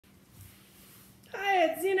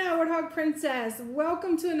it's Zena, Warthog Princess.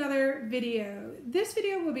 Welcome to another video. This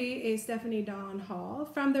video will be a Stephanie Dawn haul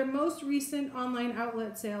from their most recent online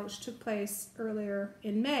outlet sale, which took place earlier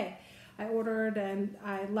in May. I ordered and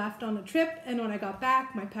I left on a trip, and when I got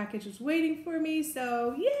back, my package was waiting for me,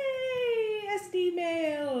 so yay, SD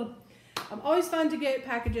mail. Always fun to get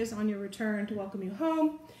packages on your return to welcome you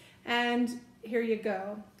home, and here you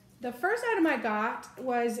go. The first item I got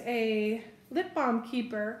was a lip balm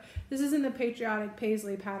keeper. This is in the Patriotic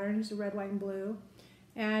Paisley pattern. It's a red, white, and blue.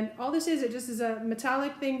 And all this is, it just is a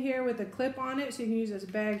metallic thing here with a clip on it, so you can use it as a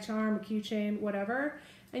bag, charm, a keychain, whatever.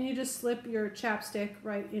 And you just slip your chapstick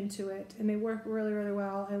right into it. And they work really, really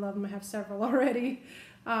well. I love them. I have several already.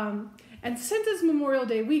 And since it's Memorial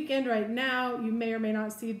Day weekend right now, you may or may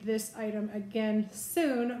not see this item again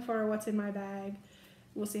soon for what's in my bag.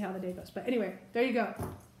 We'll see how the day goes. But anyway, there you go.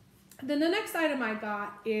 Then the next item I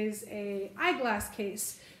got is a eyeglass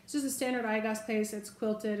case. It's just a standard eyeglass case. It's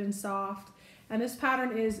quilted and soft. And this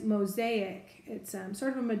pattern is Mosaic. It's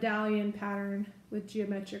sort of a medallion pattern with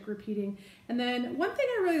geometric repeating. And then one thing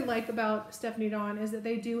I really like about Stephanie Dawn is that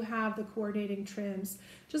they do have the coordinating trims,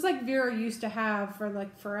 just like Vera used to have for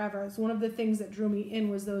like forever. It's one of the things that drew me in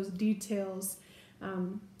was those details.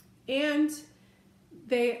 And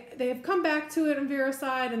they have come back to it on Vera's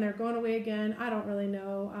side, and they're going away again. I don't really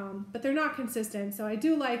know, but they're not consistent. So I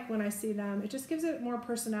do like when I see them. It just gives it more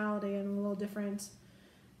personality and a little different.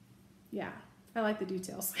 Yeah, I like the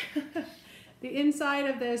details. The inside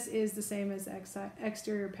of this is the same as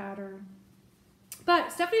exterior pattern.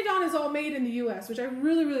 But Stephanie Dawn is all made in the US, which I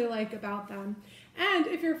really, really like about them. And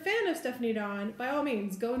if you're a fan of Stephanie Dawn, by all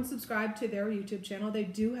means, go and subscribe to their YouTube channel. They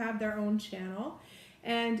do have their own channel.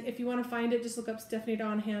 And if you want to find it, just look up Stephanie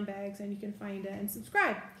Dawn handbags and you can find it and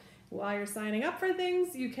subscribe. While you're signing up for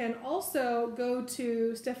things, you can also go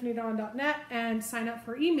to stephaniedawn.net and sign up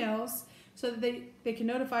for emails so that they can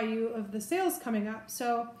notify you of the sales coming up.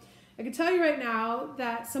 So I can tell you right now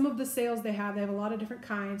that some of the sales they have a lot of different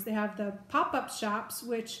kinds. They have the pop-up shops,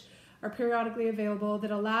 which are periodically available, that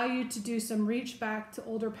allow you to do some reach back to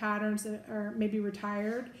older patterns that are maybe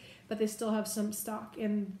retired, but they still have some stock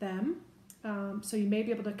in them. So you may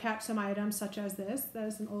be able to catch some items such as this. That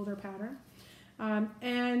is an older pattern.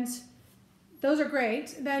 And those are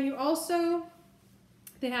great. Then you also,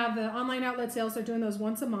 they have the online outlet sales. They're doing those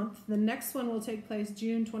once a month. The next one will take place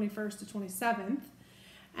June 21st to 27th.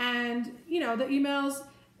 And, you know, the emails,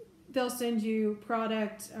 they'll send you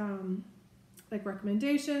product like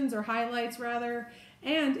recommendations or highlights rather.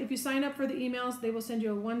 And if you sign up for the emails, they will send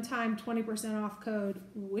you a one-time 20% off code,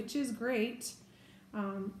 which is great.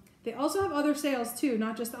 They also have other sales too,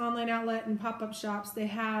 not just the online outlet and pop-up shops. They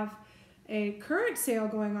have a current sale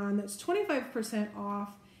going on that's 25%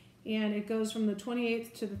 off, and it goes from the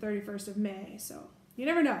 28th to the 31st of May. So you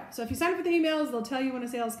never know. So if you sign up for the emails, they'll tell you when a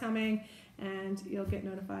sale is coming, and you'll get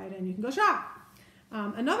notified and you can go shop.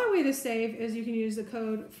 Another way to save is you can use the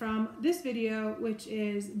code from this video, which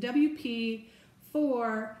is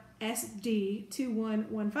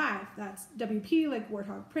WP4SD2115. That's WP like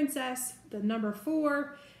Warthog Princess, the number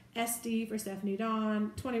 4, SD for Stephanie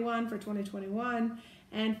Dawn, 21 for 2021,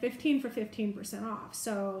 and 15 for 15% off.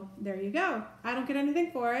 So there you go. I don't get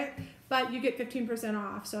anything for it, but you get 15%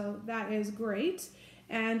 off. So that is great.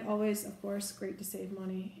 And always, of course, great to save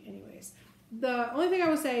money anyways. The only thing I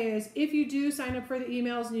will say is if you do sign up for the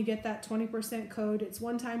emails and you get that 20% code, it's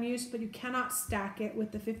one-time use, but you cannot stack it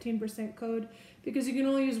with the 15% code because you can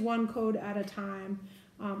only use one code at a time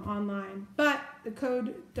online. But the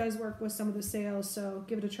code does work with some of the sales, so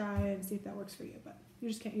give it a try and see if that works for you. But you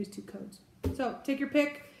just can't use 2 codes. So take your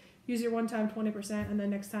pick, use your one-time 20%, and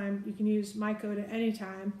then next time you can use my code at any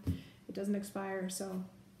time. It doesn't expire, so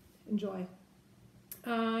enjoy.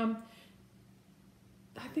 I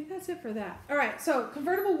think that's it for that. All right, so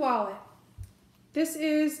Convertible Wallet. This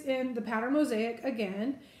is in the pattern Mosaic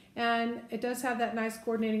again, and it does have that nice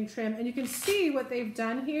coordinating trim. And you can see what they've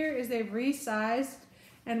done here is they've resized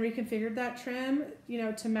and reconfigured that trim, you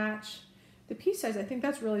know, to match the piece size. I think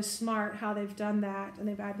that's really smart how they've done that, and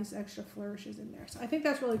they've added these extra flourishes in there. So I think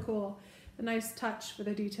that's really cool. A nice touch for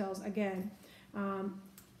the details again.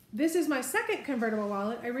 This is my second convertible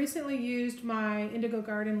wallet. I recently used my Indigo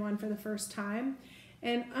Garden one for the first time.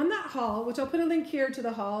 And on that haul, which I'll put a link here to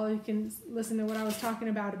the haul, you can listen to what I was talking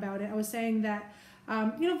about it. I was saying that,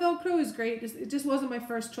 you know, Velcro is great. It just wasn't my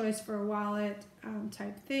first choice for a wallet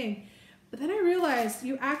type thing. But then I realized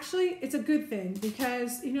it's a good thing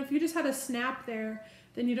because, you know, if you just had a snap there,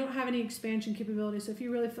 then you don't have any expansion capability. So if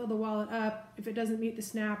you really fill the wallet up, if it doesn't meet the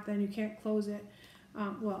snap, then you can't close it.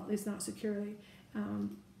 Well, at least not securely.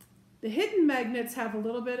 The hidden magnets have a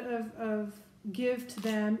little bit of give to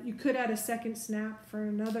them. You could add a second snap for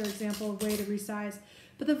another example of way to resize.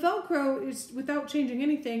 But the Velcro is, without changing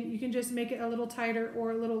anything, you can just make it a little tighter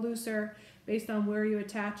or a little looser based on where you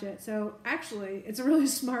attach it. So actually, it's a really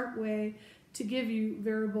smart way to give you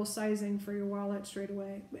variable sizing for your wallet straight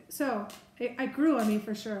away. So it grew on me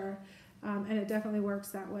for sure, and it definitely works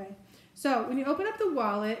that way. So when you open up the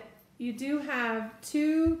wallet, you do have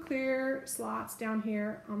two clear slots down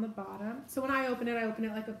here on the bottom. So when I open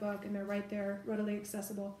it like a book, and they're right there, readily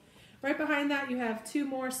accessible. Right behind that, you have two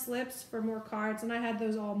more slips for more cards, and I had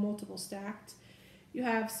those all multiple stacked. You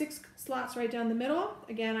have 6 slots right down the middle.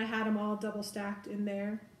 Again, I had them all double stacked in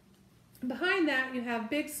there. Behind that, you have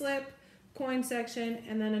big slip, coin section,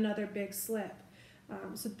 and then another big slip.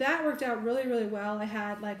 So that worked out really, really well. I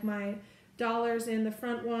had like my dollars in the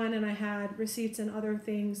front one, and I had receipts and other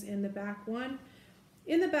things in the back one.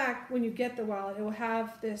 In the back, when you get the wallet, it will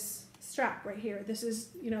have this strap right here. This is,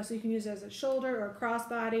 so you can use it as a shoulder or a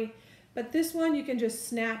crossbody. But this one you can just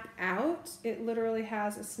snap out. It literally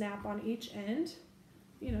has a snap on each end,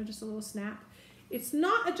 just a little snap. It's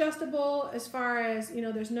not adjustable as far as,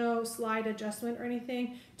 there's no slide adjustment or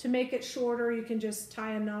anything. To make it shorter, you can just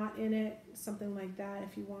tie a knot in it, something like that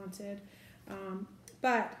if you wanted.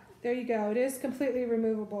 But there you go. It is completely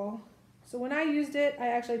removable. So when I used it, I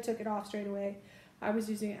actually took it off straight away. I was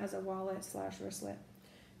using it as a wallet / wristlet.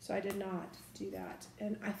 So I did not do that.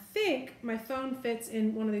 And I think my phone fits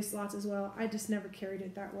in one of these slots as well. I just never carried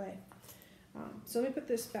it that way. So let me put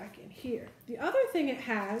this back in here. The other thing it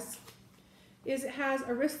has is it has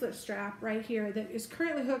a wristlet strap right here that is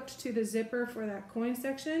currently hooked to the zipper for that coin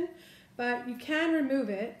section, but you can remove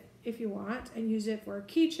it if you want and use it for a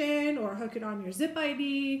keychain or hook it on your Zip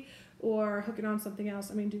ID or hook it on something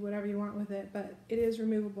else. I mean, do whatever you want with it, but it is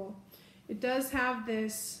removable. It does have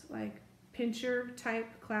this like pincher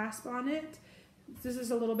type clasp on it. This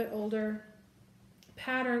is a little bit older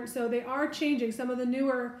pattern, so they are changing. Some of the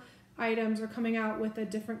newer items are coming out with a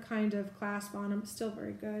different kind of clasp on them. Still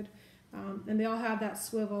very good, and they all have that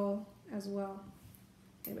swivel as well.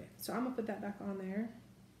 Anyway, so I'm gonna put that back on there,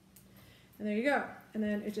 and there you go. And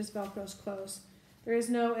then it just velcros close. There is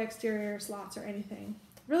no exterior slots or anything.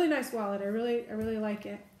 Really nice wallet. I really like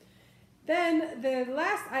it. Then the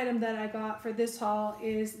last item that I got for this haul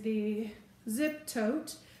is the Zip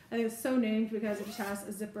Tote. I think it's so named because it just has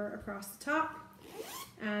a zipper across the top,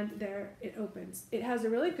 and there it opens. It has a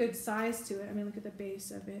really good size to it. I mean, look at the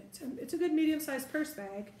base of it. It's a good medium-sized purse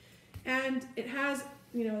bag, and it has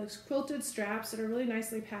these quilted straps that are really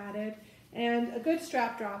nicely padded and a good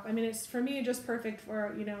strap drop. I mean, it's for me just perfect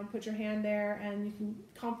for put your hand there and you can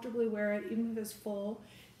comfortably wear it even if it's full.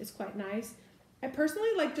 It's quite nice. I personally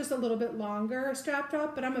like just a little bit longer strap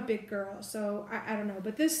drop, but I'm a big girl, so I don't know.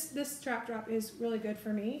 But this strap drop is really good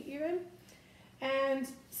for me even. And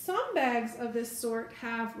some bags of this sort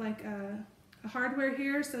have like a hardware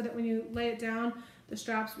here so that when you lay it down, the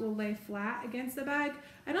straps will lay flat against the bag.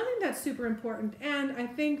 I don't think that's super important. And I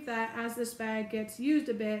think that as this bag gets used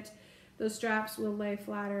a bit, those straps will lay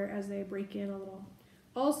flatter as they break in a little.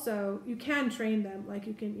 Also, you can train them, like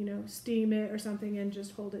you can, steam it or something and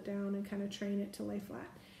just hold it down and kind of train it to lay flat.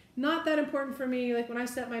 Not that important for me. Like when I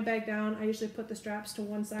set my bag down, I usually put the straps to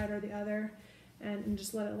one side or the other and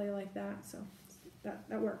just let it lay like that. So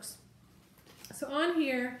that works. So on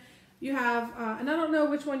here, you have, and I don't know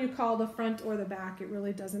which one you call the front or the back. It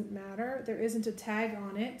really doesn't matter. There isn't a tag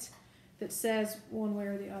on it that says one way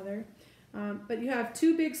or the other. But you have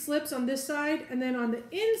 2 big slips on this side, and then on the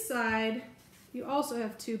inside, you also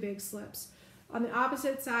have 2 big slips. On the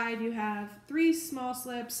opposite side, you have 3 small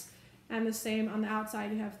slips, and the same on the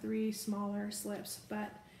outside, you have 3 smaller slips.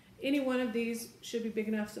 But any one of these should be big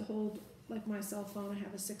enough to hold, like my cell phone. I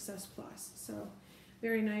have a 6S Plus, so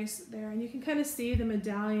very nice there. And you can kind of see the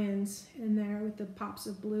medallions in there with the pops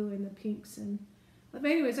of blue and the pinks. But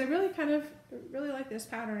anyways, I really like this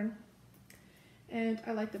pattern. And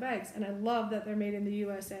I like the bags, and I love that they're made in the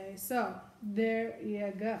USA. So there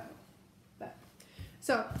you go.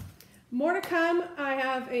 So more to come. I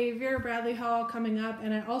have a Vera Bradley haul coming up,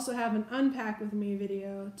 and I also have an unpack with me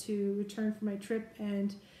video to return from my trip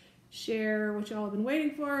and share what y'all have been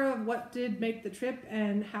waiting for, of what did make the trip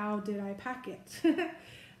and how did I pack it.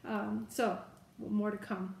 So more to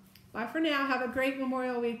come. Bye for now. Have a great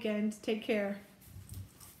Memorial weekend. Take care.